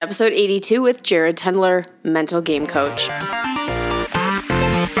episode 82 with Jared Tendler, mental game coach.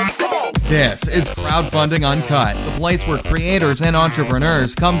 This is Crowdfunding Uncut, the place where creators and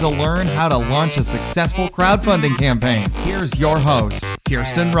entrepreneurs come to learn how to launch a successful crowdfunding campaign. Here's your host,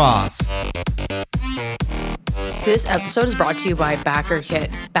 Kirsten Ross. This episode is brought to you by BackerKit.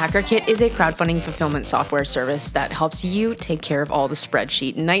 BackerKit is a crowdfunding fulfillment software service that helps you take care of all the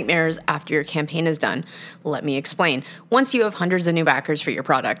spreadsheet nightmares after your campaign is done. Let me explain. Once you have hundreds of new backers for your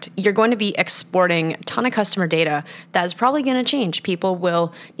product, you're going to be exporting a ton of customer data that is probably going to change. People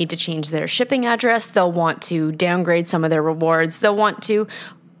will need to change their shipping address. They'll want to downgrade some of their rewards. They'll want to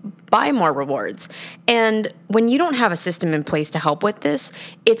buy more rewards. And when you don't have a system in place to help with this,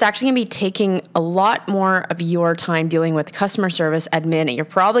 it's actually going to be taking a lot more of your time dealing with customer service admin, and you're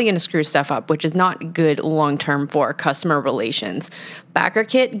probably going to screw stuff up, which is not good long-term for customer relations.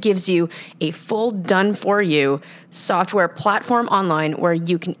 BackerKit gives you a full done-for-you software platform online where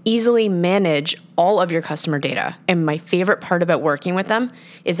you can easily manage all of your customer data. And my favorite part about working with them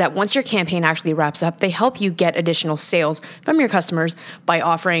is that once your campaign actually wraps up, they help you get additional sales from your customers by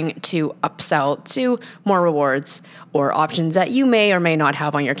offering to upsell to more rewards or options that you may or may not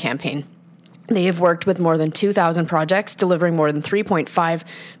have on your campaign. They have worked with more than 2,000 projects, delivering more than 3.5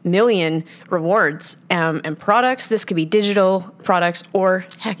 million rewards and products. This could be digital products or,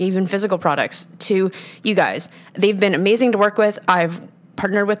 heck, even physical products to you guys. They've been amazing to work with. I've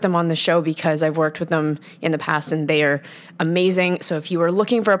partnered with them on the show because I've worked with them in the past and they are amazing. So if you are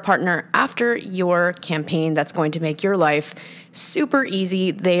looking for a partner after your campaign that's going to make your life super easy,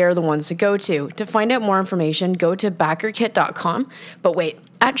 they are the ones to go to. To find out more information, go to backerkit.com. But wait,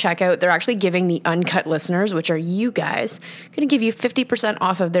 at checkout, they're actually giving the Uncut listeners, which are you guys, going to give you 50%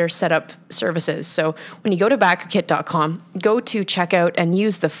 off of their setup services. So when you go to backerkit.com, go to checkout and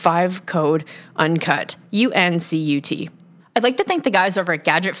use the 5 code UNCUT, UNCUT. I'd like to thank the guys over at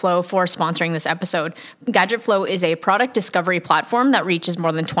GadgetFlow for sponsoring this episode. GadgetFlow is a product discovery platform that reaches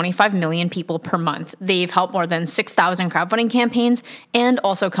more than 25 million people per month. They've helped more than 6,000 crowdfunding campaigns and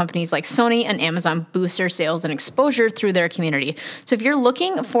also companies like Sony and Amazon boost their sales and exposure through their community. So if you're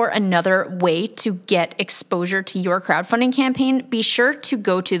looking for another way to get exposure to your crowdfunding campaign, be sure to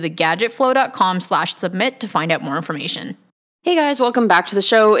go to thegadgetflow.com/submit to find out more information. Hey guys, welcome back to the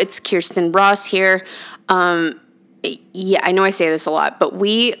show. It's Kirsten Ross here. Yeah, I know I say this a lot, but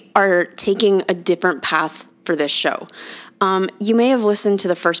we are taking a different path for this show. You may have listened to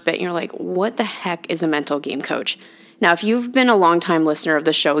the first bit and you're like, what the heck is a mental game coach? Now, if you've been a long-time listener of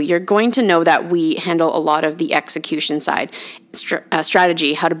the show, you're going to know that we handle a lot of the execution side,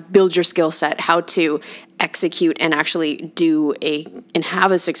 strategy, how to build your skill set, how to execute and actually and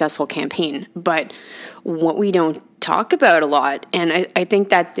have a successful campaign. But what we don't talk about a lot, and I think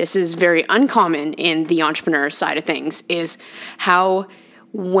that this is very uncommon in the entrepreneur side of things, is how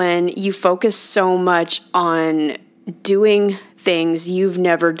when you focus so much on doing things you've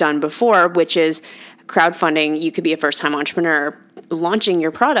never done before, which is crowdfunding, you could be a first-time entrepreneur launching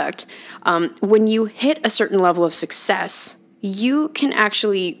your product. When you hit a certain level of success, you can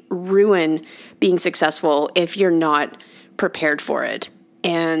actually ruin being successful if you're not prepared for it.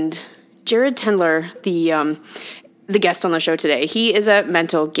 And Jared Tendler, the guest on the show today, he is a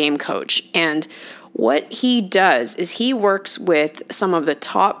mental game coach. And what he does is he works with some of the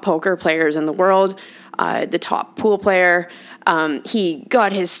top poker players in the world, the top pool player. He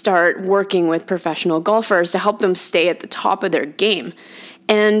got his start working with professional golfers to help them stay at the top of their game.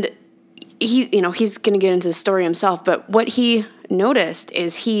 And he's going to get into the story himself, but what he noticed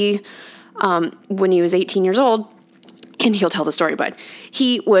is when he was 18 years old, and he'll tell the story, but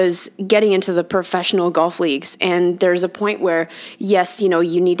he was getting into the professional golf leagues. And there's a point where, yes, you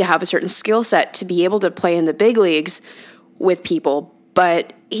need to have a certain skill set to be able to play in the big leagues with people.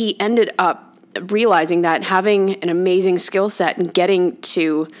 But he ended up realizing that having an amazing skill set and getting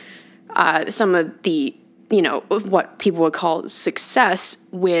to some of the, what people would call success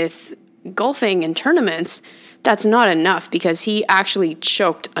with golfing and tournaments, that's not enough because he actually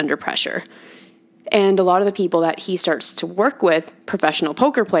choked under pressure. And a lot of the people that he starts to work with, professional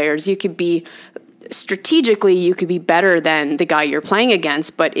poker players, you could be better than the guy you're playing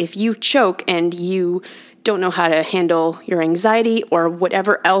against. But if you choke and you don't know how to handle your anxiety or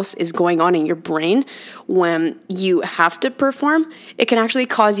whatever else is going on in your brain when you have to perform, it can actually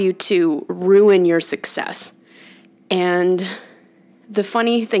cause you to ruin your success. And the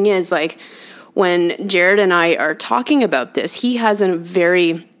funny thing is, when Jared and I are talking about this, he has a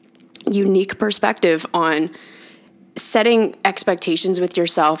very unique perspective on setting expectations with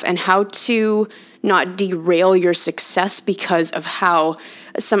yourself and how to not derail your success because of how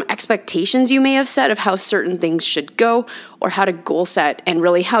some expectations you may have set of how certain things should go, or how to goal set, and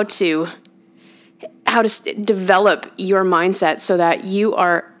really how to develop your mindset so that you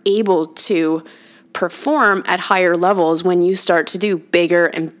are able to perform at higher levels when you start to do bigger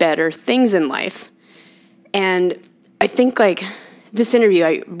and better things in life. And I think like this interview,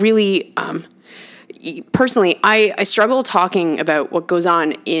 I really, personally, I struggle talking about what goes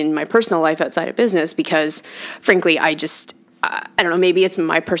on in my personal life outside of business because, frankly, I don't know, maybe it's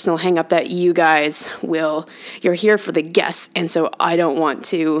my personal hang up that you guys you're here for the guests, and so I don't want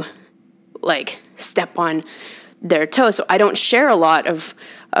to, like, step on their toes. So I don't share a lot of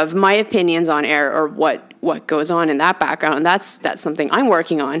my opinions on air or what goes on in that background. That's something I'm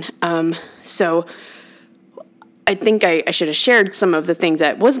working on. So I think I should have shared some of the things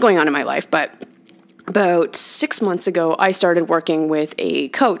that was going on in my life, but about 6 months ago, I started working with a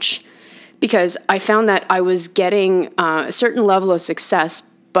coach because I found that I was getting a certain level of success,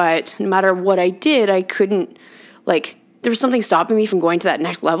 but no matter what I did, I couldn't, like, there was something stopping me from going to that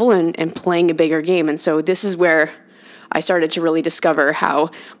next level and playing a bigger game. And so this is where I started to really discover how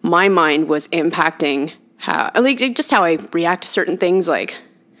my mind was impacting how I react to certain things. Like,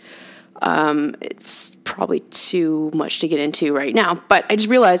 it's probably too much to get into right now, but I just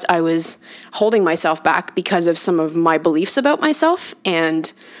realized I was holding myself back because of some of my beliefs about myself,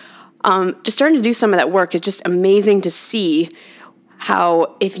 and just starting to do some of that work is just amazing to see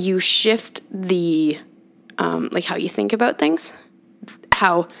how if you shift the how you think about things,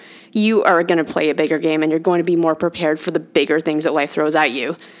 how you are going to play a bigger game and you're going to be more prepared for the bigger things that life throws at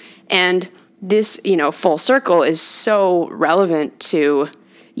you. And this, full circle is so relevant to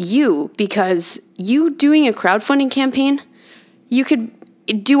you because you doing a crowdfunding campaign, you could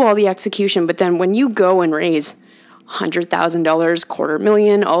do all the execution, but then when you go and raise $100,000,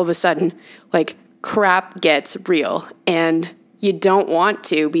 $250,000, all of a sudden, like, crap gets real, and you don't want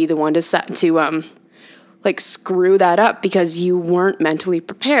to be the one to screw that up because you weren't mentally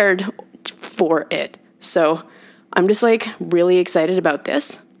prepared for it. So I'm just like really excited about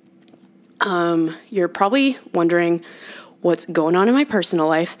this. You're probably wondering what's going on in my personal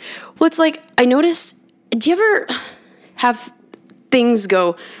life. Well, it's like, I noticed, do you ever have things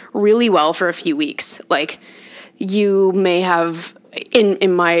go really well for a few weeks? Like, you may have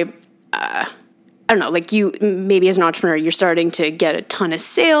in my, I don't know, like, you maybe as an entrepreneur, you're starting to get a ton of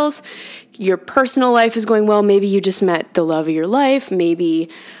sales. Your personal life is going well. Maybe you just met the love of your life. Maybe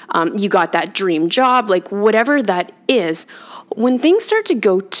you got that dream job, like whatever that is. When things start to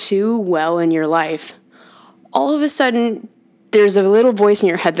go too well in your life, all of a sudden there's a little voice in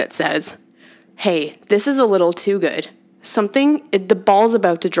your head that says, hey, this is a little too good. The ball's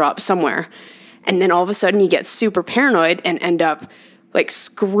about to drop somewhere. And then all of a sudden you get super paranoid and end up like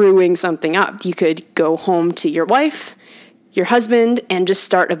screwing something up. You could go home to your wife, your husband, and just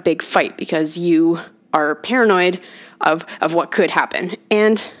start a big fight because you are paranoid of what could happen.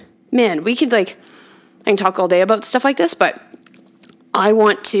 And man, I can talk all day about stuff like this, but I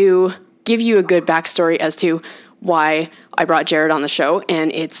want to give you a good backstory as to why I brought Jared on the show,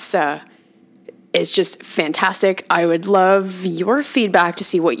 and it's just fantastic. I would love your feedback to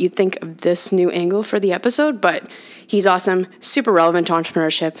see what you think of this new angle for the episode, but he's awesome, super relevant to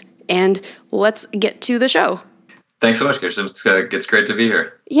entrepreneurship, and let's get to the show. Thanks so much, Kirsten. It's great to be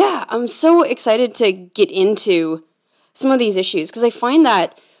here. Yeah, I'm so excited to get into some of these issues because I find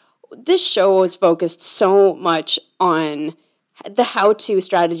that this show is focused so much on the how-to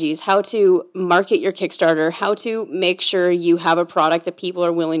strategies, how to market your Kickstarter, how to make sure you have a product that people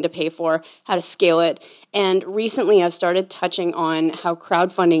are willing to pay for, how to scale it. And recently I've started touching on how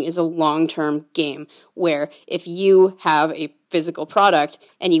crowdfunding is a long-term game where if you have a physical product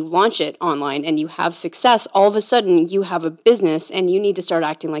and you launch it online and you have success, all of a sudden you have a business and you need to start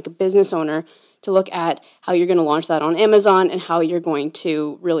acting like a business owner to look at how you're going to launch that on Amazon and how you're going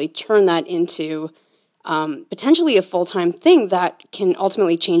to really turn that into potentially a full-time thing that can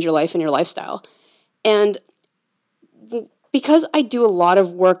ultimately change your life and your lifestyle. And because I do a lot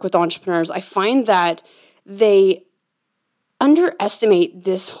of work with entrepreneurs, I find that they underestimate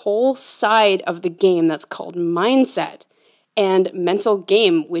this whole side of the game that's called mindset and mental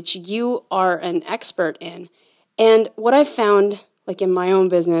game, which you are an expert in. And what I've found, like in my own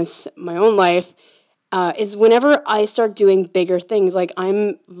business, my own life, is whenever I start doing bigger things, like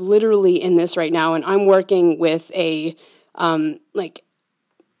I'm literally in this right now, and I'm working with a mindset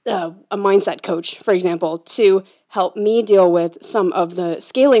coach, for example, to help me deal with some of the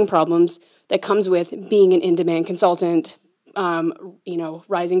scaling problems that comes with being an in-demand consultant,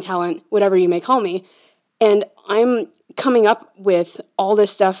 rising talent, whatever you may call me. And I'm coming up with all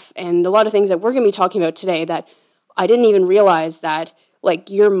this stuff and a lot of things that we're going to be talking about today that I didn't even realize that like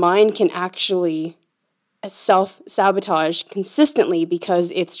your mind can actually self-sabotage consistently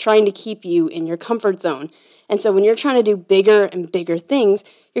because it's trying to keep you in your comfort zone. And so when you're trying to do bigger and bigger things,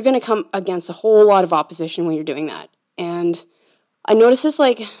 you're going to come against a whole lot of opposition when you're doing that. And I notice this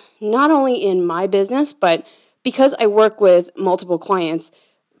like not only in my business, but because I work with multiple clients,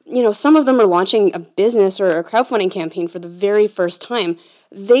 you know, some of them are launching a business or a crowdfunding campaign for the very first time.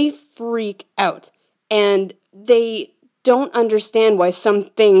 They freak out and they don't understand why some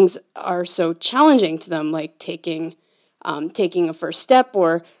things are so challenging to them, like taking a first step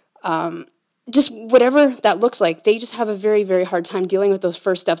or just whatever that looks like. They just have a very, very hard time dealing with those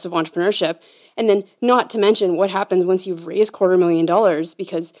first steps of entrepreneurship. And then not to mention what happens once you've raised $250,000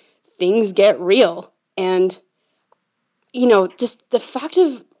 because things get real. And, you know, just the fact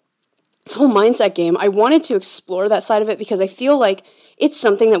of this whole mindset game, I wanted to explore that side of it because I feel like it's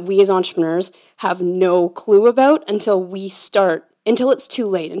something that we as entrepreneurs have no clue about until it's too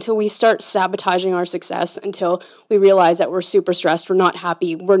late, until we start sabotaging our success, until we realize that we're super stressed, we're not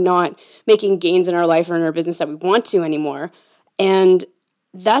happy, we're not making gains in our life or in our business that we want to anymore. And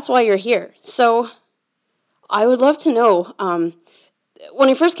that's why you're here. So I would love to know, when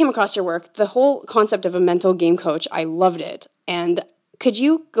I first came across your work, the whole concept of a mental game coach, I loved it. And could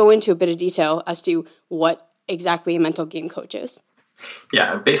you go into a bit of detail as to what exactly a mental game coach is?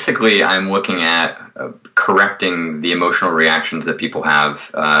 Yeah, basically, I'm looking at correcting the emotional reactions that people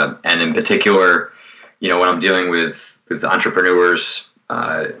have, and in particular, you know, when I'm dealing with entrepreneurs,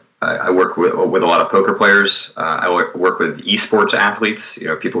 I work with a lot of poker players. I work with esports athletes, you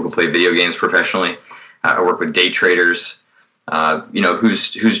know, people who play video games professionally. I work with day traders, you know,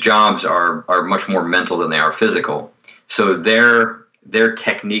 whose jobs are much more mental than they are physical. So their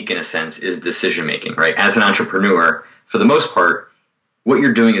technique, in a sense, is decision making, right? As an entrepreneur, for the most part, what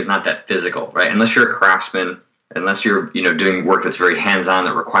you're doing is not that physical, right? Unless you're a craftsman, unless you're, you know, doing work that's very hands-on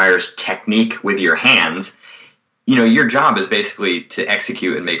that requires technique with your hands, you know, your job is basically to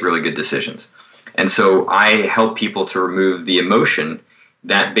execute and make really good decisions. And so I help people to remove the emotion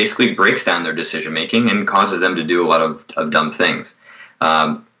that basically breaks down their decision making and causes them to do a lot of dumb things.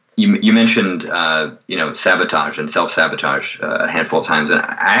 You mentioned you know, sabotage and self-sabotage a handful of times, and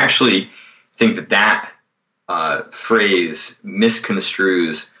I actually think that phrase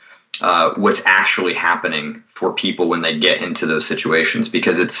misconstrues what's actually happening for people when they get into those situations,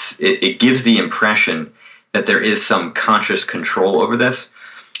 because it gives the impression that there is some conscious control over this,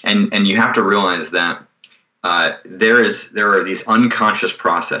 and you have to realize that there are these unconscious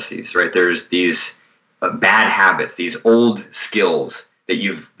processes, right? There's these bad habits, these old skills that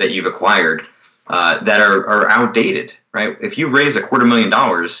you've acquired that are outdated, right? If you raise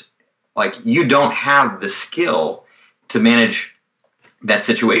 $250,000, like, you don't have the skill to manage that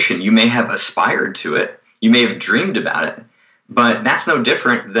situation. You may have aspired to it, you may have dreamed about it, but that's no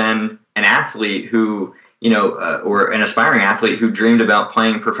different than an athlete who, you know, or an aspiring athlete who dreamed about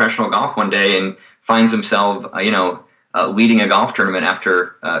playing professional golf one day and finds himself, you know, leading a golf tournament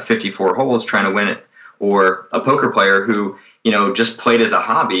after 54 holes trying to win it, or a poker player who, you know, just played as a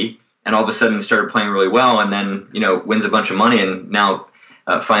hobby and all of a sudden started playing really well and then, you know, wins a bunch of money and now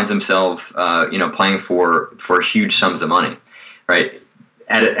finds himself, you know, playing for huge sums of money, right?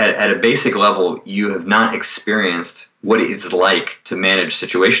 At a basic level, you have not experienced what it's like to manage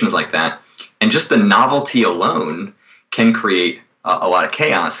situations like that, and just the novelty alone can create a lot of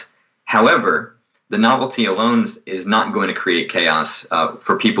chaos. However, the novelty alone is not going to create chaos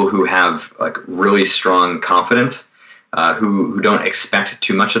for people who have like really strong confidence, who don't expect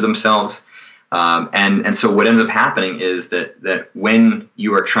too much of themselves. And so what ends up happening is that when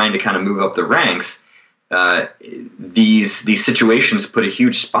you are trying to kind of move up the ranks, these situations put a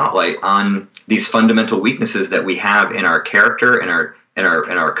huge spotlight on these fundamental weaknesses that we have in our character, in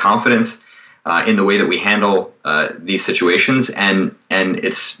our confidence, in the way that we handle these situations. And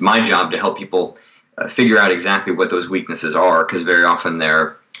it's my job to help people figure out exactly what those weaknesses are, because very often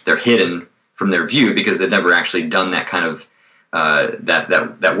they're hidden from their view because they've never actually done that kind of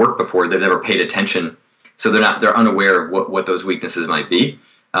that work before. They've never paid attention, so they're unaware of what those weaknesses might be,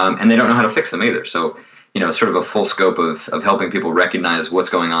 and they don't know how to fix them either. So, you know, sort of a full scope of helping people recognize what's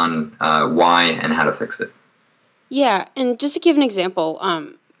going on, why, and how to fix it. Yeah, and just to give an example,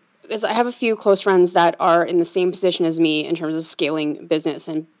 because I have a few close friends that are in the same position as me in terms of scaling business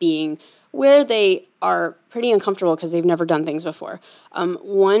and being where they are pretty uncomfortable because they've never done things before.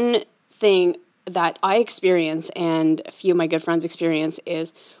 One thing that I experience and a few of my good friends experience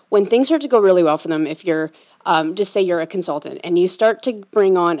is when things start to go really well for them, if you're just say you're a consultant and you start to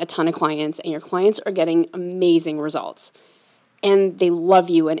bring on a ton of clients and your clients are getting amazing results and they love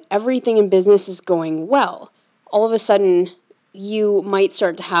you and everything in business is going well. All of a sudden, you might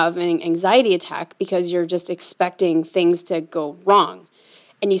start to have an anxiety attack because you're just expecting things to go wrong.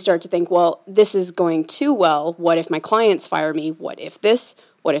 And you start to think, well, this is going too well. What if my clients fire me? What if this?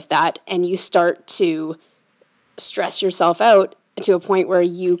 What if that? And you start to stress yourself out to a point where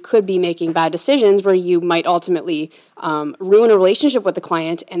you could be making bad decisions where you might ultimately ruin a relationship with the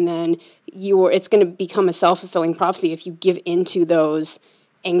client, and then it's going to become a self-fulfilling prophecy if you give into those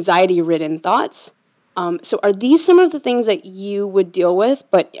anxiety-ridden thoughts. So are these some of the things that you would deal with,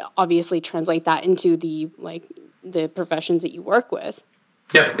 but obviously translate that into the professions that you work with?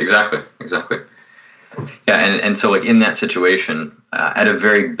 Yeah, exactly. Yeah, and so like in that situation, at a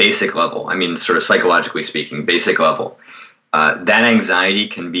very basic level, I mean, sort of psychologically speaking, basic level, that anxiety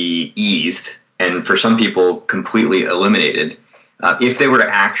can be eased and for some people completely eliminated if they were to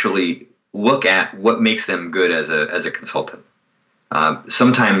actually look at what makes them good as a consultant.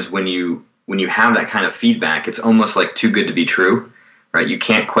 Sometimes when you have that kind of feedback, it's almost like too good to be true, right? You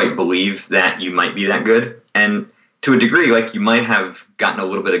can't quite believe that you might be that good. And to a degree, like you might have gotten a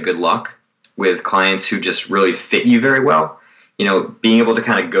little bit of good luck with clients who just really fit you very well. You know, being able to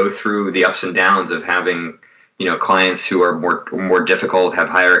kind of go through the ups and downs of having, you know, clients who are more difficult, have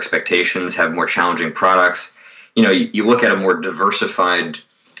higher expectations, have more challenging products. You know, you look at a more diversified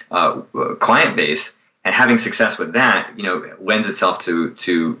client base, and having success with that, you know, lends itself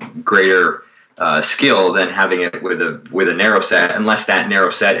to greater skill than having it with a narrow set, unless that narrow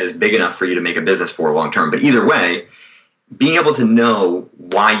set is big enough for you to make a business for long term. But either way, being able to know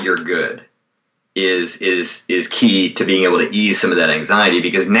why you're good is key to being able to ease some of that anxiety,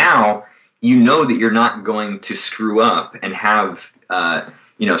 because now you know that you're not going to screw up and have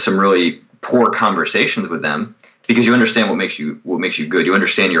some really poor conversations with them, because you understand what makes you good. You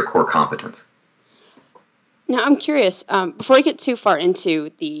understand your core competence. Now, I'm curious, before I get too far into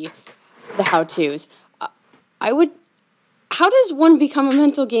the how-tos, how does one become a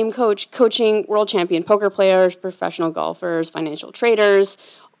mental game coach coaching world champion poker players, professional golfers, financial traders,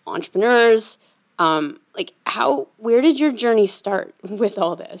 entrepreneurs? Where did your journey start with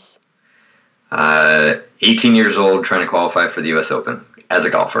all this? 18 years old, trying to qualify for the U.S. Open as a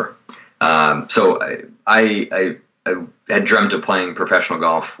golfer. So I had dreamt of playing professional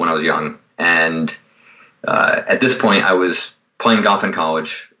golf when I was young, and at this point, I was playing golf in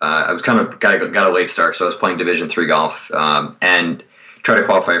college. I was kind of got a late start, so I was playing Division III golf and tried to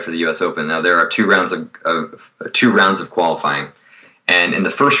qualify for the U.S. Open. Now there are two rounds of qualifying, and in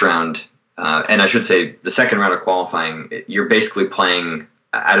the first round, and I should say the second round of qualifying, you're basically playing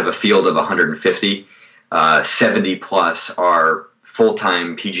out of a field of 150. 70 plus are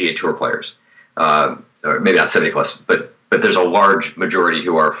full-time PGA Tour players, or maybe not 70 plus, but there's a large majority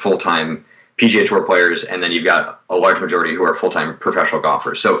who are full-time PGA Tour players, and then you've got a large majority who are full-time professional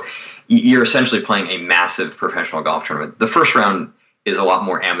golfers. So you're essentially playing a massive professional golf tournament. The first round is a lot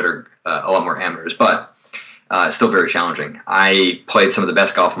more amateurs, but still very challenging. I played some of the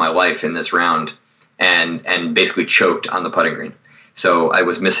best golf of my life in this round, and basically choked on the putting green. So I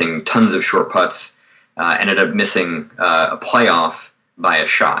was missing tons of short putts. Ended up missing a playoff by a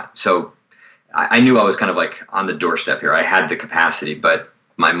shot. So I knew I was kind of like on the doorstep here. I had the capacity, but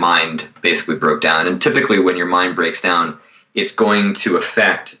my mind basically broke down. And typically when your mind breaks down, it's going to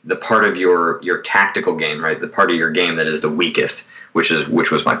affect the part of your tactical game, right? The part of your game that is the weakest, which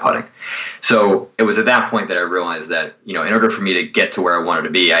was my putting. So it was at that point that I realized that, you know, in order for me to get to where I wanted to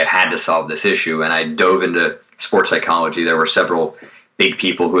be, I had to solve this issue. And I dove into sports psychology. There were several big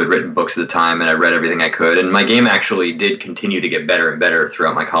people who had written books at the time, and I read everything I could. And my game actually did continue to get better and better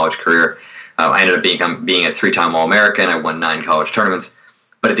throughout my college career. I ended up being a 3-time All-American. I won 9 college tournaments.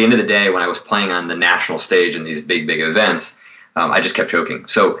 But at the end of the day, when I was playing on the national stage in these big events, I just kept choking.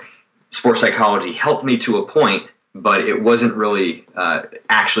 So sports psychology helped me to a point, but it wasn't really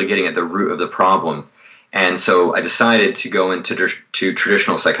actually getting at the root of the problem. And so I decided to go into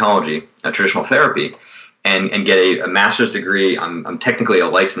traditional psychology, traditional therapy, and get a master's degree. I'm technically a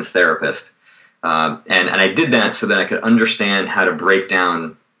licensed therapist. And I did that so that I could understand how to break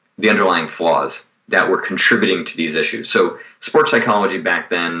down the underlying flaws that were contributing to these issues. So sports psychology back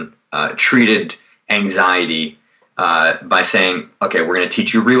then treated anxiety by saying, okay, we're going to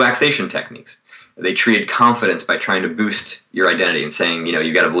teach you relaxation techniques. They treated confidence by trying to boost your identity and saying, you know,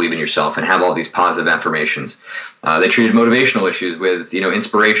 you got to believe in yourself and have all these positive affirmations. They treated motivational issues with, you know,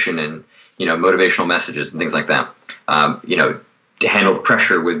 inspiration and, you know, motivational messages and things like that. Handled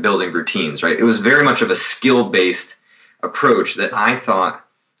pressure with building routines, right? It was very much of a skill-based approach that I thought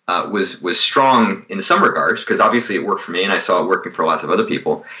was strong in some regards, because obviously it worked for me and I saw it working for lots of other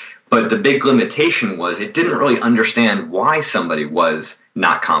people. But the big limitation was it didn't really understand why somebody was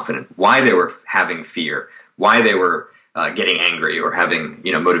not confident, why they were having fear, why they were getting angry or having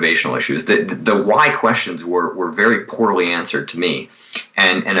motivational issues. The why questions were very poorly answered to me,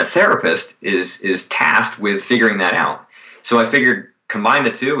 and a therapist is tasked with figuring that out. So I figured combine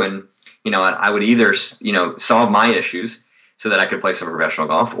the two, and I would either solve my issues so that I could play some professional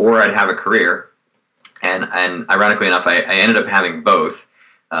golf, or I'd have a career. And ironically enough, I ended up having both.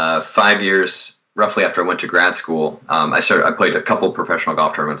 5 years roughly after I went to grad school, I played a couple professional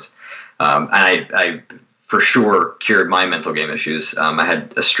golf tournaments, and I for sure cured my mental game issues. I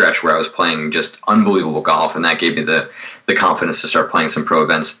had a stretch where I was playing just unbelievable golf, and that gave me the confidence to start playing some pro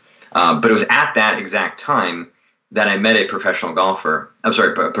events. But it was at that exact time that I met a professional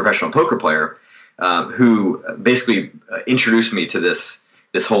poker player, who basically introduced me to this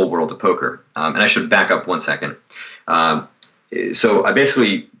whole world of poker. And I should back up 1 second. So I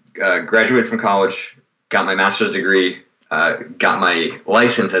basically graduated from college, got my master's degree, got my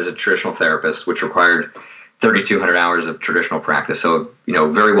license as a traditional therapist, which required 3,200 hours of traditional practice. So,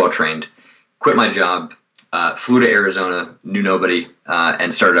 very well trained. Quit my job, flew to Arizona, knew nobody,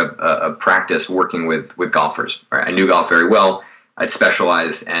 and started a practice working with golfers. Right? I knew golf very well. I'd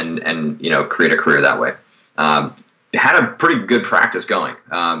specialize and create a career that way. Had a pretty good practice going.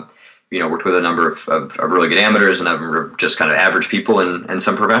 Worked with a number of really good amateurs and a number of just kind of average people and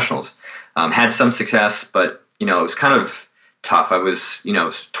some professionals. Had some success, but it was kind of tough. I was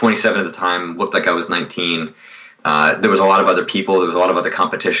 27 at the time, looked like I was 19. There was a lot of other people. There was a lot of other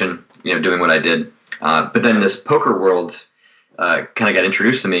competition, doing what I did. But then this poker world kind of got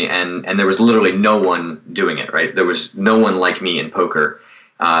introduced to me, and there was literally no one doing it, right? There was no one like me in poker.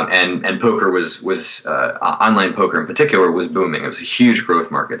 And poker was online poker in particular was booming. It was a huge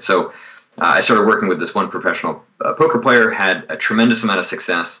growth market. So I started working with this one professional poker player, had a tremendous amount of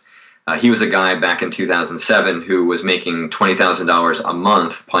success. He was a guy back in 2007 who was making $20,000 a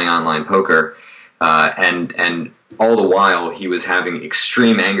month playing online poker, and all the while he was having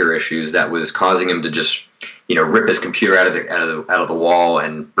extreme anger issues that was causing him to just rip his computer out of the wall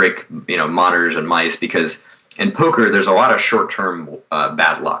and break monitors and mice, because in poker there's a lot of short-term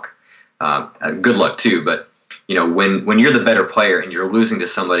bad luck, good luck too. But when you're the better player and you're losing to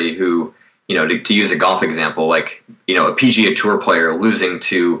somebody who to use a golf example, like a PGA Tour player losing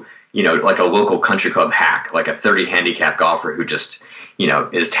to like a local country club hack, like a 30 handicap golfer who just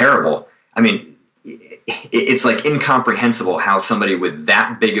is terrible. I mean, it's like incomprehensible how somebody with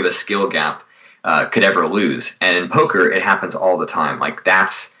that big of a skill gap could ever lose. And in poker, it happens all the time. Like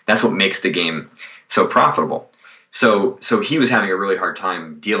that's what makes the game so profitable. So he was having a really hard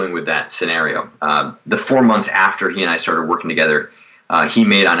time dealing with that scenario. The 4 months after he and I started working together, he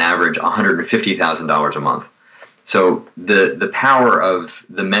made on average $150,000 a month. So the power of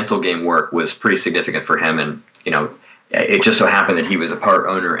the mental game work was pretty significant for him. And it just so happened that he was a part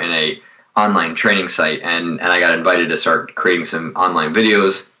owner in a online training site, and I got invited to start creating some online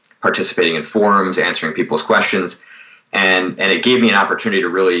videos, participating in forums, answering people's questions. And it gave me an opportunity to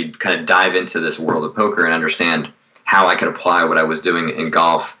really kind of dive into this world of poker and understand how I could apply what I was doing in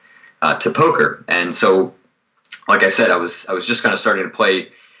golf to poker. And so, like I said, I was just kind of starting to play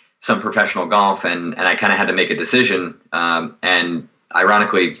some professional golf, and I kind of had to make a decision. And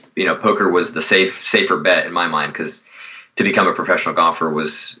ironically, poker was the safer bet in my mind, because to become a professional golfer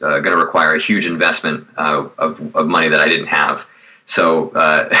was going to require a huge investment of money that I didn't have. So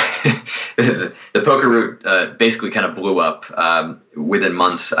the poker route basically kind of blew up. Within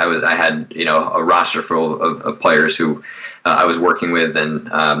months, I had a roster full of players who I was working with, and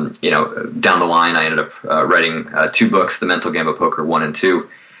down the line, I ended up writing 2 books: The Mental Game of Poker 1 and 2,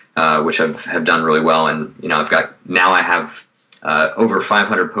 which have done really well. And I have over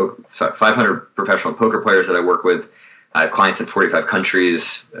 500 professional poker players that I work with. I have clients in 45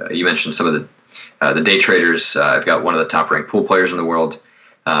 countries. You mentioned some of the day traders. I've got one of the top-ranked pool players in the world.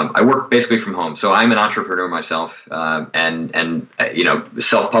 I work basically from home, so I'm an entrepreneur myself, and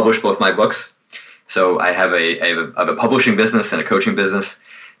self-publish both my books. So I have a publishing business and a coaching business.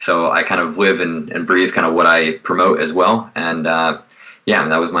 So I kind of live and breathe kind of what I promote as well. And that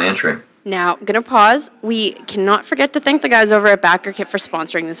was my entry. Now, I'm going to pause. We cannot forget to thank the guys over at BackerKit for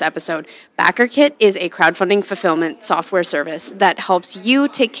sponsoring this episode. BackerKit is a crowdfunding fulfillment software service that helps you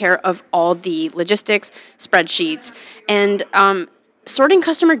take care of all the logistics, spreadsheets, and sorting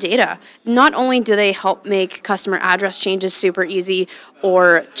customer data. Not only do they help make customer address changes super easy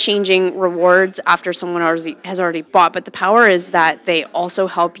or changing rewards after someone has already bought, but the power is that they also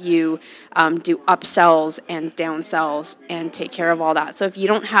help you do upsells and downsells and take care of all that. So if you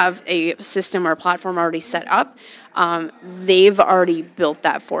don't have a system or a platform already set up, they've already built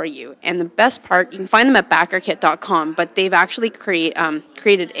that for you. And the best part, you can find them at backerkit.com, but they've actually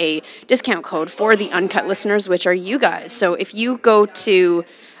created a discount code for the Uncut listeners, which are you guys. So if you go to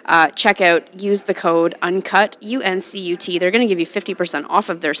checkout, use the code UNCUT, UNCUT, they're going to give you 50% off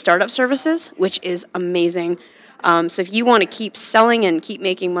of their startup services, which is amazing. So if you want to keep selling and keep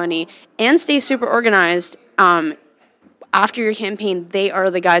making money and stay super organized, after your campaign, they are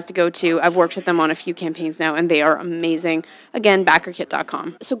the guys to go to. I've worked with them on a few campaigns now, and they are amazing. Again,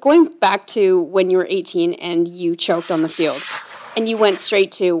 backerkit.com. So going back to when you were 18 and you choked on the field, and you went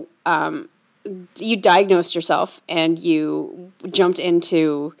straight to, you diagnosed yourself, and you jumped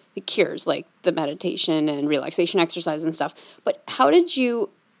into the cures, like the meditation and relaxation exercise and stuff. But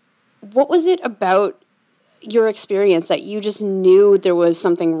what was it about your experience that you just knew there was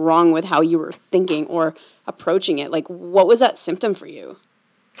something wrong with how you were thinking or approaching it? Like, what was that symptom for you?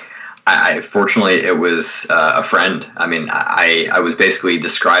 Fortunately, it was a friend. I mean, I was basically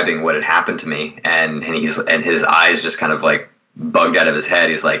describing what had happened to me, and his eyes just kind of like bugged out of his head.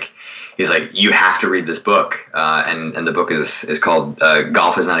 He's like, you have to read this book, and the book is called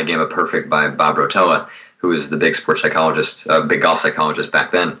 "Golf Is Not a Game of Perfect" by Bob Rotella, who was the big sports psychologist, big golf psychologist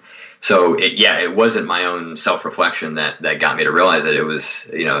back then. So it wasn't my own self-reflection that got me to realize that. It was,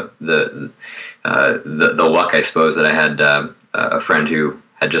 the luck, I suppose, that I had a friend who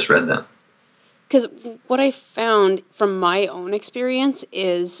had just read that. Because what I found from my own experience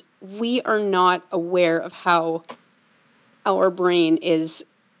is we are not aware of how our brain is,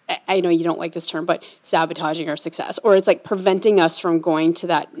 I know you don't like this term, but sabotaging our success, or it's like preventing us from going to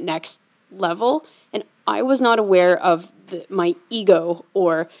that next level. And I was not aware of my ego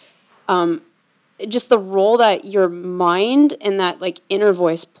or just the role that your mind and that like inner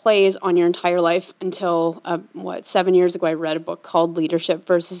voice plays on your entire life until 7 years ago I read a book called Leadership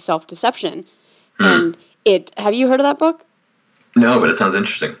versus Self-Deception. And have you heard of that book? No, but it sounds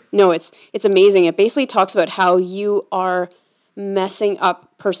interesting. No, it's amazing. It basically talks about how you are messing up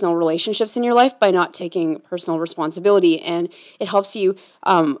personal relationships in your life by not taking personal responsibility, and it helps you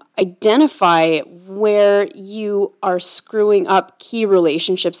identify where you are screwing up key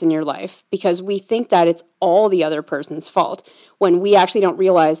relationships in your life, because we think that it's all the other person's fault when we actually don't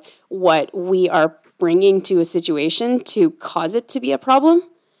realize what we are bringing to a situation to cause it to be a problem.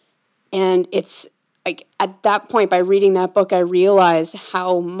 And it's like at that point, by reading that book, I realized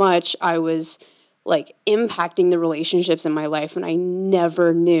how much I was like impacting the relationships in my life, and I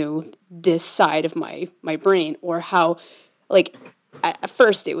never knew this side of my brain, or how, like, at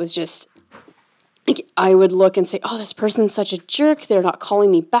first it was just like I would look and say, oh, this person's such a jerk, they're not calling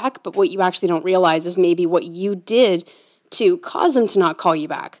me back, but what you actually don't realize is maybe what you did to cause them to not call you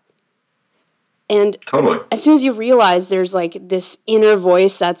back. And totally, as soon as you realize there's like this inner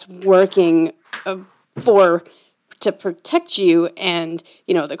voice that's working to protect you, and,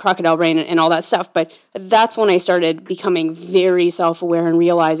 the crocodile brain and all that stuff. But that's when I started becoming very self-aware and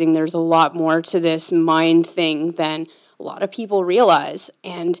realizing there's a lot more to this mind thing than a lot of people realize.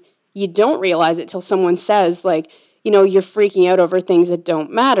 And you don't realize it till someone says, like, you're freaking out over things that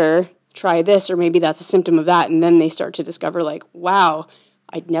don't matter. Try this, or maybe that's a symptom of that. And then they start to discover, like, wow,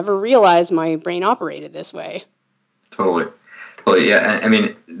 I'd never realized my brain operated this way. Totally. Well, yeah, I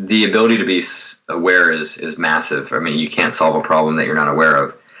mean, the ability to be aware is massive. I mean, you can't solve a problem that you're not aware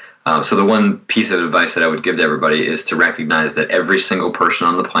of. So the one piece of advice that I would give to everybody is to recognize that every single person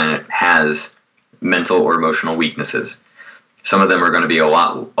on the planet has mental or emotional weaknesses. Some of them are going to be a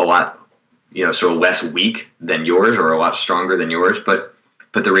lot, sort of less weak than yours, or a lot stronger than yours. But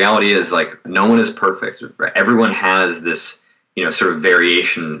the reality is, like, no one is perfect. Right? Everyone has this, sort of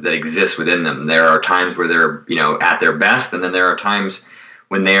variation that exists within them. There are times where they're, at their best, and then there are times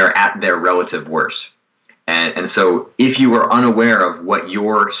when they are at their relative worst. And so if you are unaware of what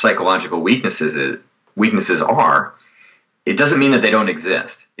your psychological weaknesses are, it doesn't mean that they don't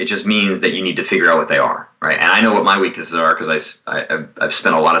exist. It just means that you need to figure out what they are, right? And I know what my weaknesses are because I've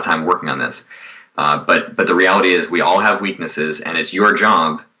spent a lot of time working on this. But the reality is we all have weaknesses, and it's your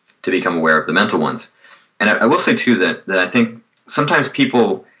job to become aware of the mental ones. And I will say, too, that I think sometimes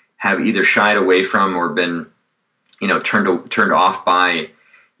people have either shied away from or been, turned off by,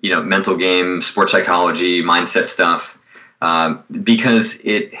 mental game, sports psychology, mindset stuff, because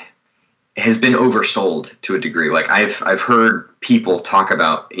it has been oversold to a degree. Like I've heard people talk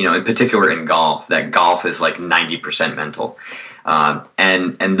about, in particular in golf, that golf is like 90% mental.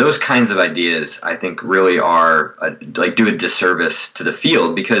 And those kinds of ideas, I think, really are do a disservice to the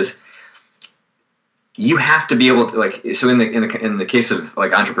field, because you have to be able to, so in the case of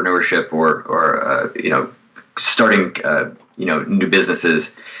like entrepreneurship or starting new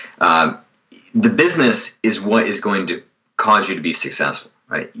businesses, the business is what is going to cause you to be successful,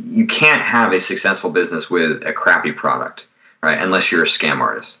 right? You can't have a successful business with a crappy product, right? Unless you're a scam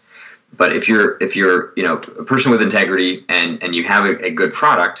artist. But if you're a person with integrity and you have a good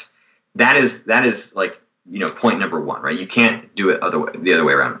product, that is like, point number one, right? You can't do it the other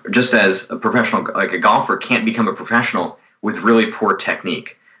way around. Just as a professional, like a golfer can't become a professional with really poor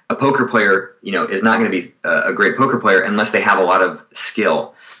technique. A poker player, is not going to be a great poker player unless they have a lot of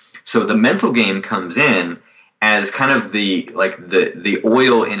skill. So the mental game comes in as kind of the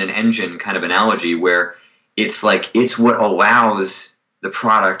oil in an engine kind of analogy, where it's what allows the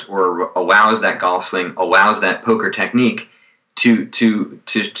product, or allows that golf swing, allows that poker technique to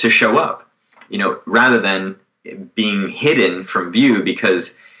show up, rather than being hidden from view,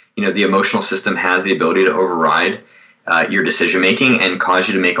 because the emotional system has the ability to override your decision making and cause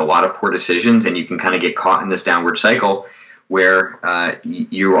you to make a lot of poor decisions, and you can kind of get caught in this downward cycle where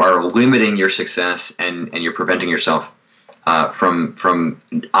you are limiting your success and you're preventing yourself from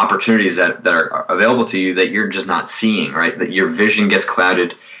opportunities that are available to you that you're just not seeing, right? That your vision gets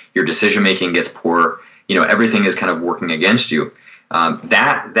clouded, your decision making gets poor, everything is kind of working against you.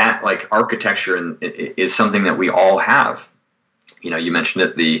 That like architecture is something that we all have. You mentioned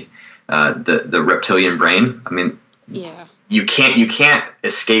it, the reptilian brain. I mean, yeah, you can't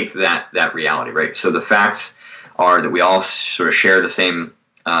escape that reality, right? So the facts are that we all sort of share the same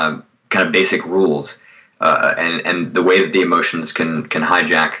kind of basic rules. And the way that the emotions can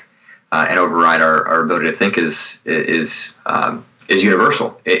hijack and override our ability to think is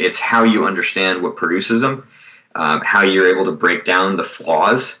universal. It's how you understand what produces them, how you're able to break down the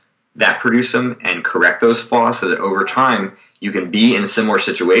flaws that produce them and correct those flaws, so that over time you can be in similar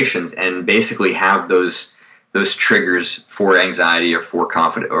situations and basically have those triggers for anxiety or for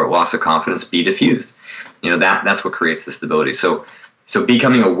confidence or loss of confidence be diffused. That's what creates the stability. So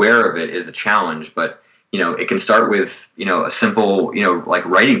becoming aware of it is a challenge, but it can start with, a simple, like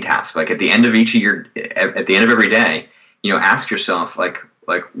writing task. Like at the end of every day, ask yourself, like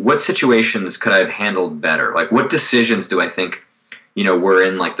what situations could I have handled better? Like what decisions do I think, were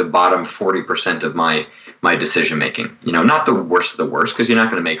in like the bottom 40% of my decision making? Not the worst of the worst, because you're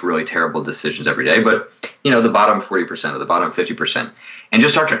not going to make really terrible decisions every day, but, the bottom 40% or the bottom 50%. And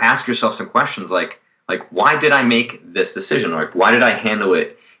just start to ask yourself some questions like, why did I make this decision? Like, why did I handle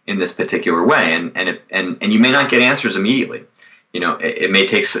it in this particular way? And you may not get answers immediately. It may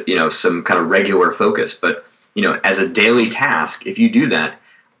take some kind of regular focus, but as a daily task, if you do that,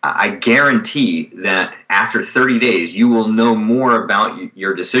 I guarantee that after 30 days you will know more about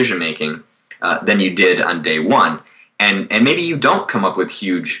your decision making than you did on day one. And maybe you don't come up with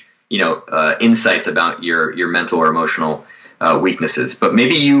huge insights about your mental or emotional weaknesses, but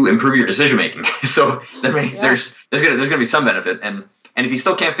maybe you improve your decision making. So there's gonna be some benefit. And if you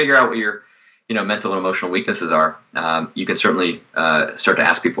still can't figure out what your mental and emotional weaknesses are, you can certainly start to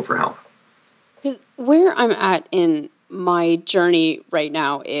ask people for help. Because where I'm at in my journey right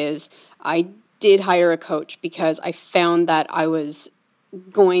now is I did hire a coach because I found that I was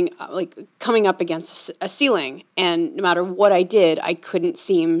coming up against a ceiling, and no matter what I did, I couldn't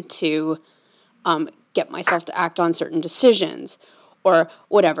seem to get myself to act on certain decisions or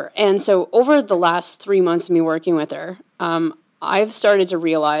whatever. And so over the last 3 months of me working with her, I've started to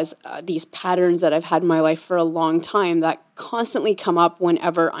realize these patterns that I've had in my life for a long time that constantly come up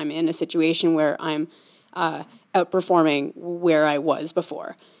whenever I'm in a situation where I'm outperforming where I was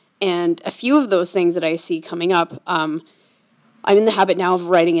before. And a few of those things that I see coming up, I'm in the habit now of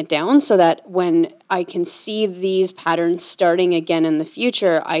writing it down so that when I can see these patterns starting again in the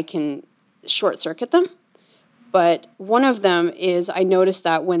future, I can short circuit them. But one of them is I noticed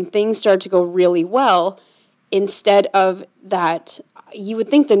that when things start to go really well, instead of that, you would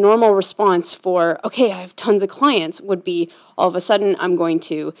think the normal response for, okay, I have tons of clients, would be all of a sudden I'm going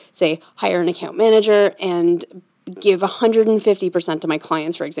to, say, hire an account manager and give 150% to my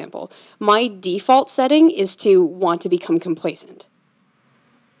clients, for example. My default setting is to want to become complacent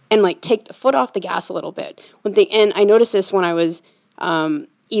and take the foot off the gas a little bit. And I noticed this when I was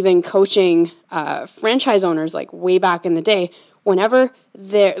even coaching franchise owners way back in the day. Whenever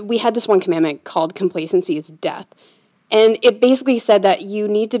we had this one commandment called complacency is death. And it basically said that you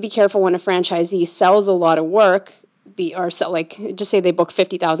need to be careful when a franchisee sells a lot of work, just say they book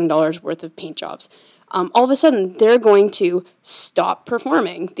 $50,000 worth of paint jobs. All of a sudden, they're going to stop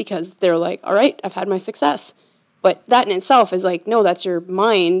performing because they're like, all right, I've had my success. But that in itself is like, no, that's your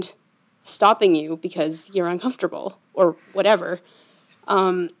mind stopping you because you're uncomfortable or whatever.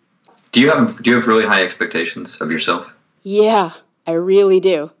 Do you have really high expectations of yourself? Yeah, I really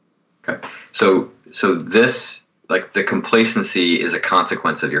do. Okay. So this, like, the complacency is a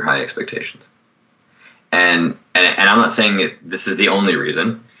consequence of your high expectations. And I'm not saying that this is the only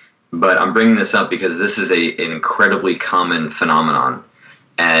reason, but I'm bringing this up because this is an incredibly common phenomenon,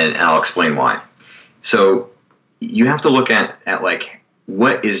 and I'll explain why. So you have to look at like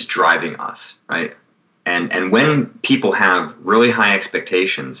what is driving us, right? And when people have really high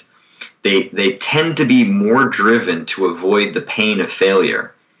expectations, they tend to be more driven to avoid the pain of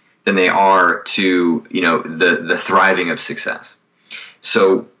failure than they are to, the thriving of success.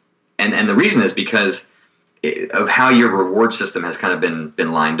 So, and the reason is because of how your reward system has kind of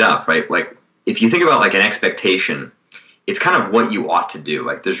been lined up, right? Like, if you think about like an expectation, it's kind of what you ought to do.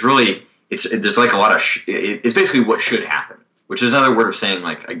 Like, there's like a lot of it's basically what should happen, which is another word of saying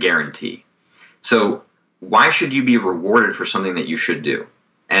like a guarantee. So why should you be rewarded for something that you should do?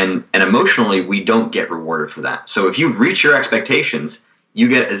 And emotionally, we don't get rewarded for that. So if you reach your expectations, you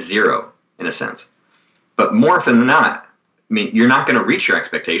get a 0 in a sense. But more often than not, I mean, you're not going to reach your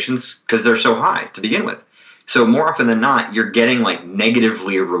expectations because they're so high to begin with. So more often than not, you're getting like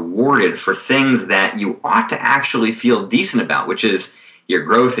negatively rewarded for things that you ought to actually feel decent about, which is your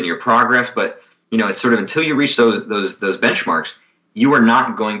growth and your progress. But, it's sort of until you reach those benchmarks, you are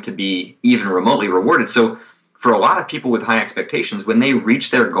not going to be even remotely rewarded. So for a lot of people with high expectations, when they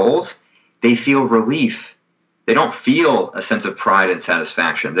reach their goals, they feel relief. They don't feel a sense of pride and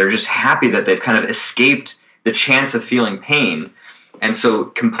satisfaction. They're just happy that they've kind of escaped the chance of feeling pain. And so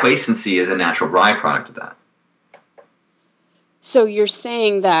complacency is a natural byproduct of that. So you're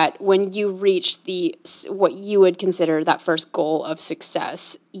saying that when you reach what you would consider that first goal of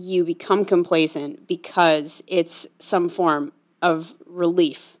success, you become complacent because it's some form of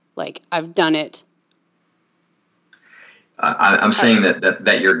relief. Like, I've done it. I'm saying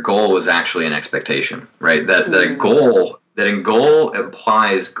that your goal was actually an expectation, right? That a goal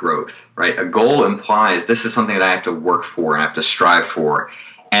implies growth, right? A goal implies this is something that I have to work for and I have to strive for.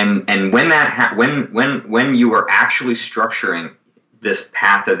 And when when you are actually structuring this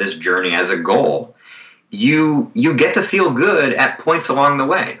path of this journey as a goal, you get to feel good at points along the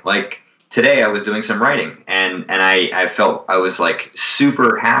way. Like today I was doing some writing and I felt I was like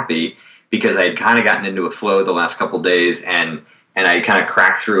super happy because I had kind of gotten into a flow the last couple of days and I kind of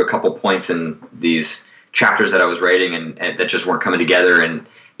cracked through a couple points in these chapters that I was writing and that just weren't coming together. And,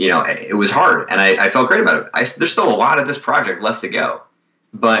 it was hard and I felt great about it. There's still a lot of this project left to go.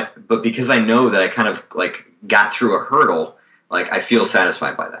 But because I know that I kind of like got through a hurdle, like I feel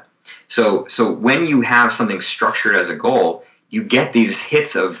satisfied by that. So when you have something structured as a goal, you get these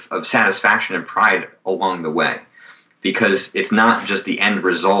hits of satisfaction and pride along the way. Because it's not just the end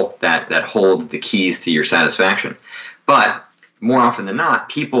result that holds the keys to your satisfaction. But more often than not,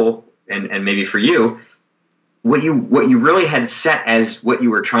 people, and maybe for you, what you really had set as what you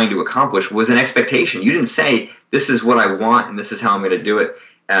were trying to accomplish was an expectation. You didn't say, this is what I want and this is how I'm going to do it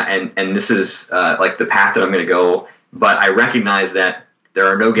and this is like the path that I'm going to go. But I recognize that there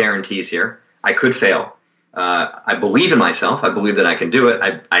are no guarantees here. I could fail. I believe in myself. I believe that I can do it.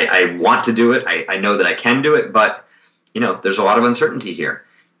 I want to do it. I know that I can do it, but there's a lot of uncertainty here.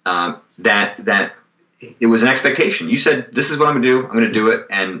 That it was an expectation. You said, this is what I'm going to do. I'm going to do it.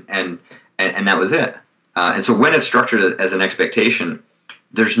 And that was it. And so when it's structured as an expectation,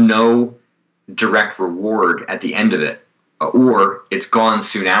 there's no direct reward at the end of it, or it's gone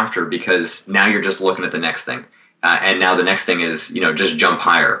soon after because now you're just looking at the next thing. And now the next thing is, just jump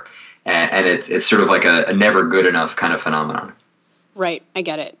higher. And it's sort of like a never good enough kind of phenomenon. Right. I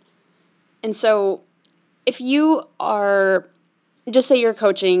get it. And so if you are, just say you're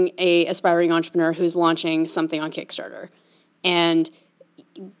coaching a aspiring entrepreneur who's launching something on Kickstarter and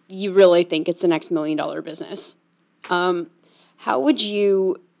you really think it's the next $1 million business, how would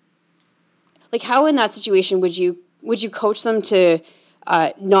you, how in that situation would you coach them to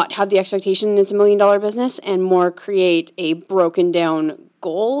not have the expectation it's $1 million business and more create a broken down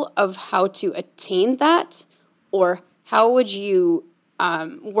goal of how to attain that? Or how would you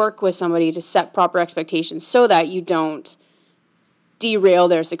work with somebody to set proper expectations so that you don't derail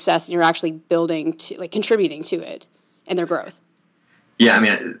their success and you're actually contributing to it and their growth? Yeah, I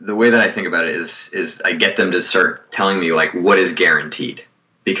mean, the way that I think about it is I get them to start telling me like what is guaranteed,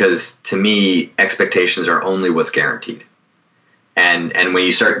 because to me expectations are only what's guaranteed. And when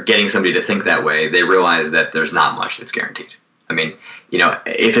you start getting somebody to think that way, they realize that there's not much that's guaranteed. I mean,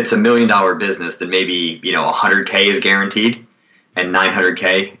 if it's $1 million business, then maybe $100K is guaranteed and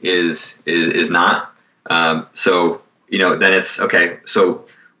 $900K is not. So, then it's okay. So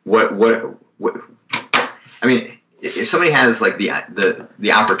what, I mean, if somebody has like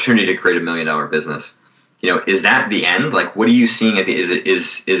the opportunity to create $1 million business, is that the end? Like, what are you seeing at the,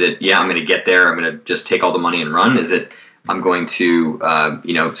 is it, yeah, I'm going to get there. I'm going to just take all the money and run. Is it, I'm going to,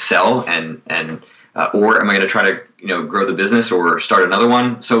 sell and or am I going to try to, grow the business or start another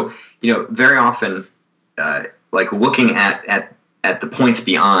one? So, very often, like looking at the points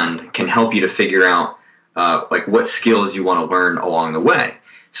beyond can help you to figure out, like what skills you want to learn along the way.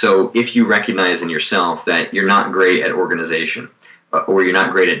 So if you recognize in yourself that you're not great at organization, or you're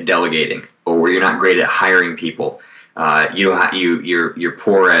not great at delegating, or you're not great at hiring people, you're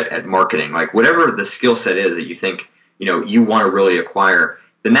poor at marketing, like whatever the skill set is that you think you want to really acquire,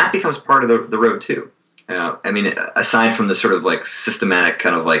 then that becomes part of the road too. I mean, aside from the sort of like systematic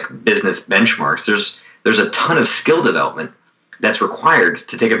kind of like business benchmarks, there's a ton of skill development that's required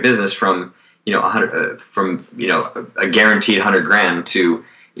to take a business from a guaranteed $100,000 to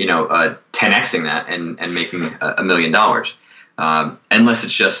 10xing that and making $1 million, unless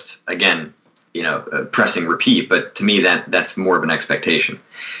it's just again pressing repeat. But to me that's more of an expectation.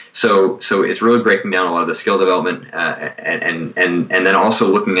 So it's really breaking down a lot of the skill development and then also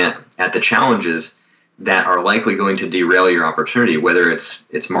looking at the challenges that are likely going to derail your opportunity, whether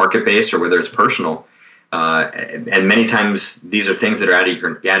it's market based or whether it's personal. And many times these are things that are out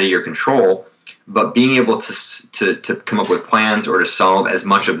of your control. But being able to come up with plans or to solve as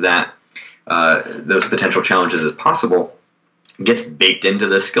much of that those potential challenges as possible gets baked into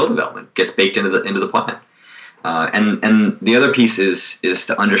the skill development, gets baked into the plan. And the other piece is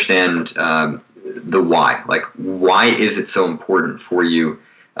to understand the why. Like, why is it so important for you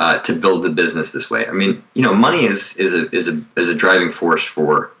to build the business this way? I mean, money is a driving force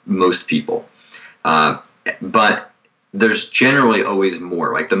for most people, but there's generally always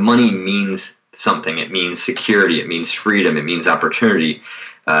more. Like, the money means something. It means security. It means freedom. It means opportunity.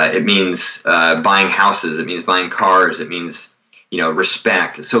 It means buying houses. It means buying cars. It means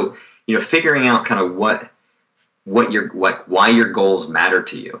respect. So figuring out kind of why your goals matter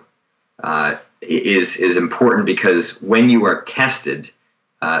to you is important, because when you are tested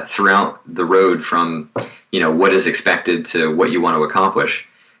throughout the road from what is expected to what you want to accomplish,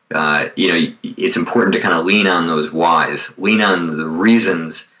 it's important to kind of lean on those whys, lean on the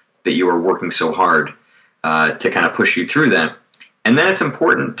reasons that you are working so hard to kind of push you through that. And then it's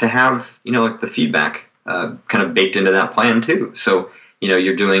important to have, like the feedback kind of baked into that plan too. So,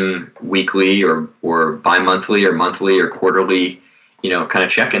 you're doing weekly or bi-monthly or monthly or quarterly, kind of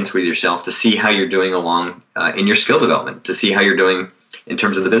check-ins with yourself to see how you're doing along in your skill development, to see how you're doing in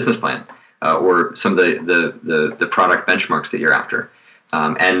terms of the business plan or some of the product benchmarks that you're after.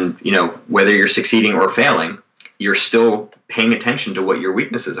 And whether you're succeeding or failing, you're still paying attention to what your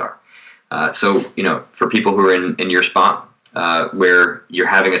weaknesses are. So for people who are in your spot where you're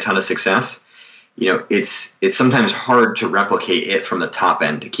having a ton of success, it's sometimes hard to replicate it from the top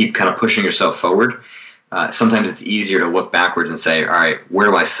end, to keep kind of pushing yourself forward. Sometimes it's easier to look backwards and say, all right, where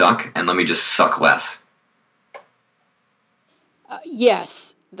do I suck? And let me just suck less.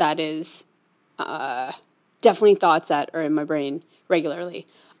 Yes, that is definitely thoughts that are in my brain regularly.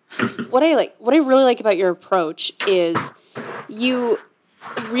 What I really like about your approach is you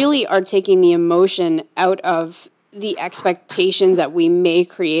really are taking the emotion out of the expectations that we may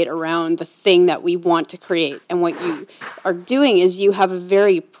create around the thing that we want to create. And what you are doing is you have a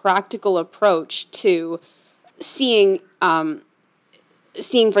very practical approach to seeing, for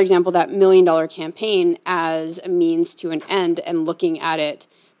example, that $1 million campaign as a means to an end, and looking at it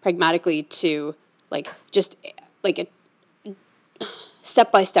pragmatically to just a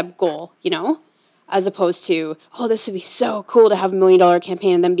step-by-step goal, as opposed to, oh, this would be so cool to have $1 million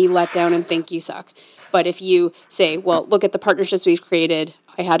campaign and then be let down and think you suck. But if you say, well, look at the partnerships we've created,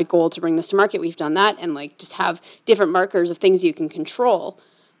 I had a goal to bring this to market, we've done that, and just have different markers of things you can control,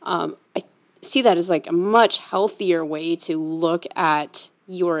 I see that as a much healthier way to look at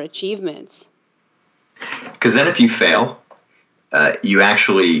your achievements. Because then if you fail, you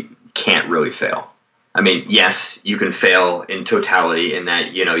actually can't really fail. I mean, yes, you can fail in totality in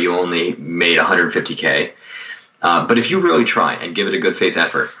that, you only made $150K. But if you really try and give it a good faith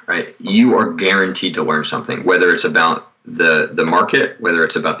effort, right, you are guaranteed to learn something, whether it's about the market, whether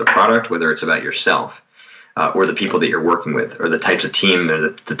it's about the product, whether it's about yourself, or the people that you're working with, or the types of team, or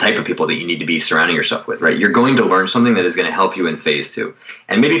the type of people that you need to be surrounding yourself with, right? You're going to learn something that is going to help you in phase 2.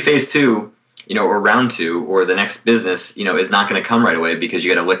 And maybe phase 2, or round 2, or the next business, is not going to come right away, because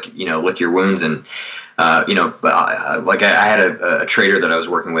you got to lick your wounds and Like I had a trader that I was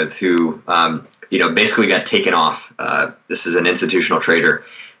working with who, basically got taken off. This is an institutional trader,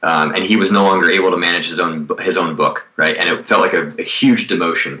 and he was no longer able to manage his own book, right? And it felt like a huge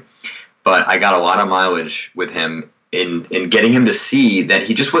demotion. But I got a lot of mileage with him in getting him to see that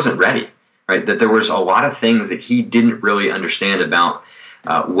he just wasn't ready, right? That there was a lot of things that he didn't really understand about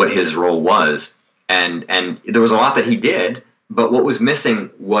what his role was, and there was a lot that he did, but what was missing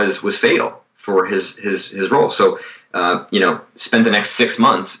was fatal for his role. So, spent the next 6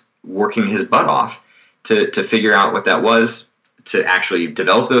 months working his butt off to figure out what that was, to actually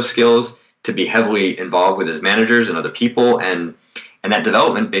develop those skills, to be heavily involved with his managers and other people, and that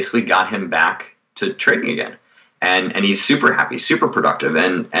development basically got him back to trading again. And he's super happy, super productive,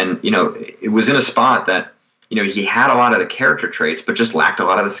 and it was in a spot that he had a lot of the character traits, but just lacked a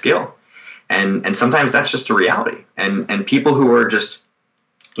lot of the skill. And sometimes that's just a reality. And people who are just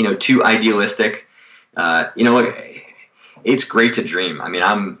too idealistic, it's great to dream. I mean,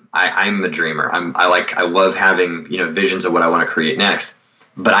 I'm a dreamer. I love having visions of what I want to create next.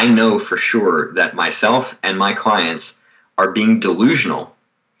 But I know for sure that myself and my clients are being delusional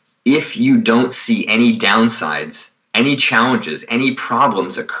if you don't see any downsides, any challenges, any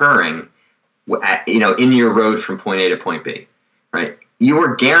problems occurring, in your road from point A to point B, right? You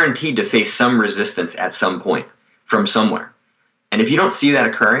are guaranteed to face some resistance at some point from somewhere. And if you don't see that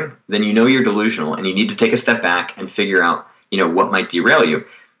occurring, then you're delusional, and you need to take a step back and figure out, what might derail you.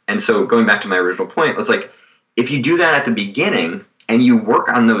 And so going back to my original point, it's like, if you do that at the beginning and you work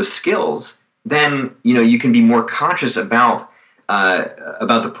on those skills, then, you can be more conscious about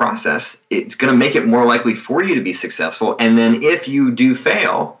the process. It's going to make it more likely for you to be successful. And then if you do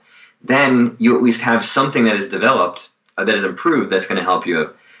fail, then you at least have something that is developed, that is improved, that's going to help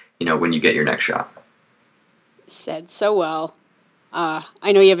you, when you get your next shot. Said so well.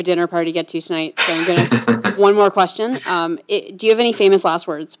 I know you have a dinner party to get to tonight, so I'm going to one more question. Do you have any famous last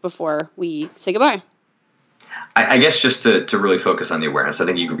words before we say goodbye? I guess just to really focus on the awareness. I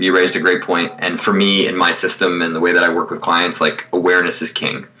think you raised a great point. And for me, in my system and the way that I work with clients, like, awareness is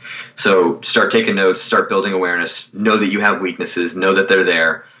king. So start taking notes, start building awareness, know that you have weaknesses, know that they're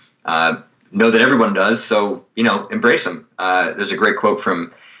there, know that everyone does. So, embrace them. There's a great quote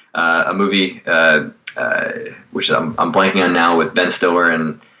from a movie, which I'm blanking on now, with Ben Stiller,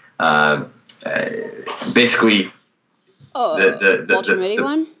 and basically the Walter Mitty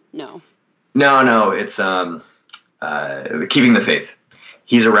one? No, it's Keeping the Faith.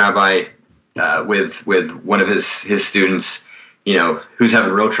 He's a rabbi with one of his students, who's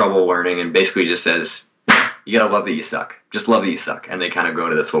having real trouble learning, and basically just says, you gotta love that you suck. Just love that you suck. And they kind of go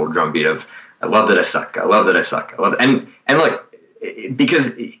into this little drumbeat of, I love that I suck. I love that I suck. I love it. And look,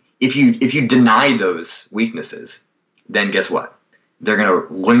 because if you deny those weaknesses, then guess what? They're going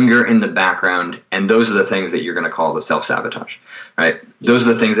to linger in the background, and those are the things that you're going to call the self-sabotage, right? Those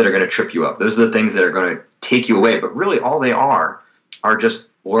are the things that are going to trip you up. Those are the things that are going to take you away. But really, all they are just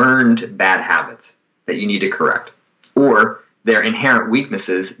learned bad habits that you need to correct, or they're inherent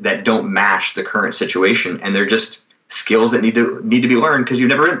weaknesses that don't match the current situation, and they're just skills that need to be learned because you've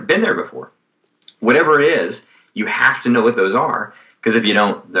never been there before. Whatever it is, you have to know what those are, because if you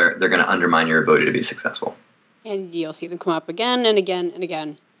don't, they're going to undermine your ability to be successful. And you'll see them come up again and again and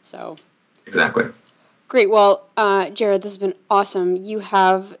again. So exactly. Great. Well, Jared, this has been awesome. You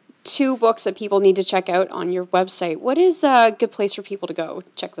have 2 books that people need to check out on your website. What is a good place for people to go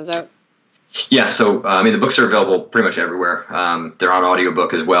check those out? Yeah, so the books are available pretty much everywhere. They're on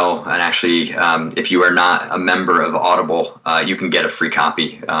audiobook as well. And actually, if you are not a member of Audible, you can get a free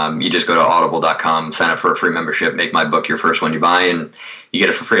copy. You just go to audible.com, sign up for a free membership, make my book your first one you buy, and you get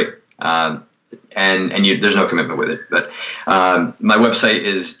it for free. And there's no commitment with it. But my website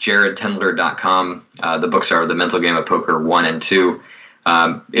is jaredtendler.com. The books are The Mental Game of Poker 1 and 2.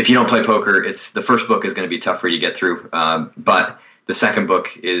 If you don't play poker, the first book is going to be tough for you to get through. But the second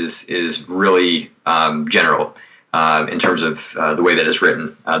book is really general in terms of the way that it's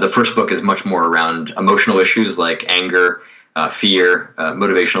written. The first book is much more around emotional issues like anger, fear,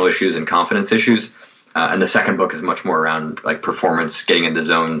 motivational issues, and confidence issues. And the second book is much more around like performance, getting in the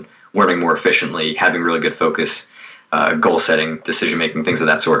zone, learning more efficiently, having really good focus, goal setting, decision making, things of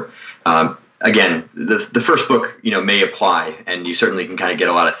that sort. Again, the first book, may apply, and you certainly can kind of get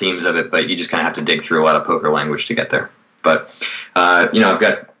a lot of themes of it, but you just kind of have to dig through a lot of poker language to get there. But I've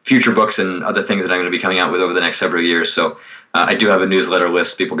got future books and other things that I'm going to be coming out with over the next several years. So I do have a newsletter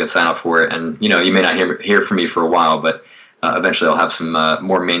list. People can sign up for it, and you may not hear from me for a while, but eventually I'll have some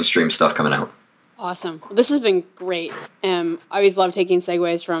more mainstream stuff coming out. Awesome. This has been great. I always love taking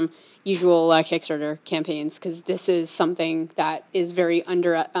segues from usual Kickstarter campaigns because this is something that is very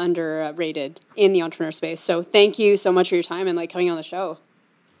underrated in the entrepreneur space. So thank you so much for your time and coming on the show.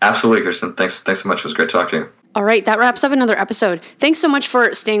 Absolutely, Kirsten. Thanks so much. It was great to talk to you. All right, that wraps up another episode. Thanks so much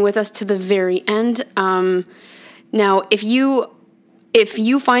for staying with us to the very end. Now, if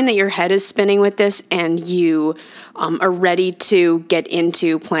you find that your head is spinning with this and you are ready to get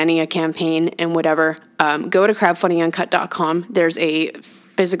into planning a campaign and whatever, go to crowdfundinguncut.com. There's a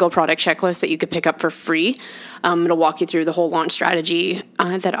physical product checklist that you could pick up for free. It'll walk you through the whole launch strategy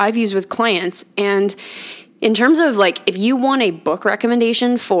that I've used with clients. And in terms of if you want a book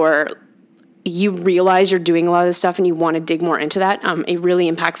recommendation for you realize you're doing a lot of this stuff and you want to dig more into that, a really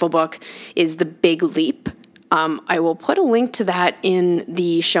impactful book is The Big Leap. I will put a link to that in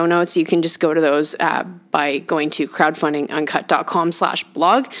the show notes. You can just go to those by going to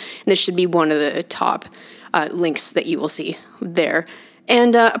crowdfundinguncut.com/blog. And this should be one of the top links that you will see there.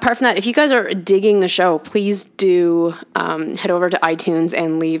 And apart from that, if you guys are digging the show, please do head over to iTunes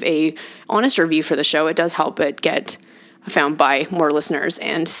and leave a honest review for the show. It does help it get found by more listeners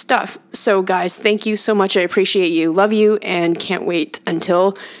and stuff. So guys, thank you so much. I appreciate you, love you, and can't wait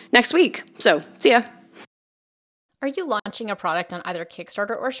until next week. So see ya. Are you launching a product on either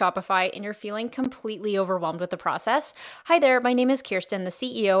Kickstarter or Shopify and you're feeling completely overwhelmed with the process? Hi there, my name is Kirsten, the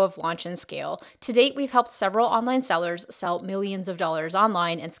CEO of Launch and Scale. To date, we've helped several online sellers sell millions of dollars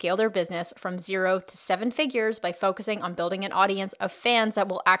online and scale their business from 0 to 7 figures by focusing on building an audience of fans that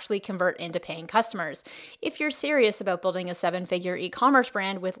will actually convert into paying customers. If you're serious about building a 7-figure e-commerce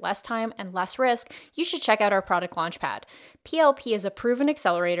brand with less time and less risk, you should check out our product Launchpad. PLP is a proven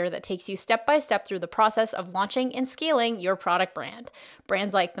accelerator that takes you step by step through the process of launching and scaling your product brand.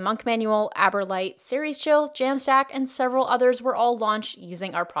 Brands like The Monk Manual, AberLight, Series Chill, Jamstack, and several others were all launched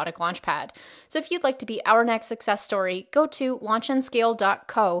using our product Launchpad. So if you'd like to be our next success story, go to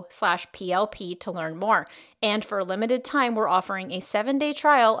launchandscale.co/PLP to learn more. And for a limited time, we're offering a 7-day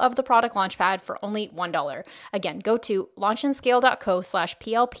trial of the product Launchpad for only $1. Again, go to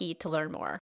launchandscale.co/PLP to learn more.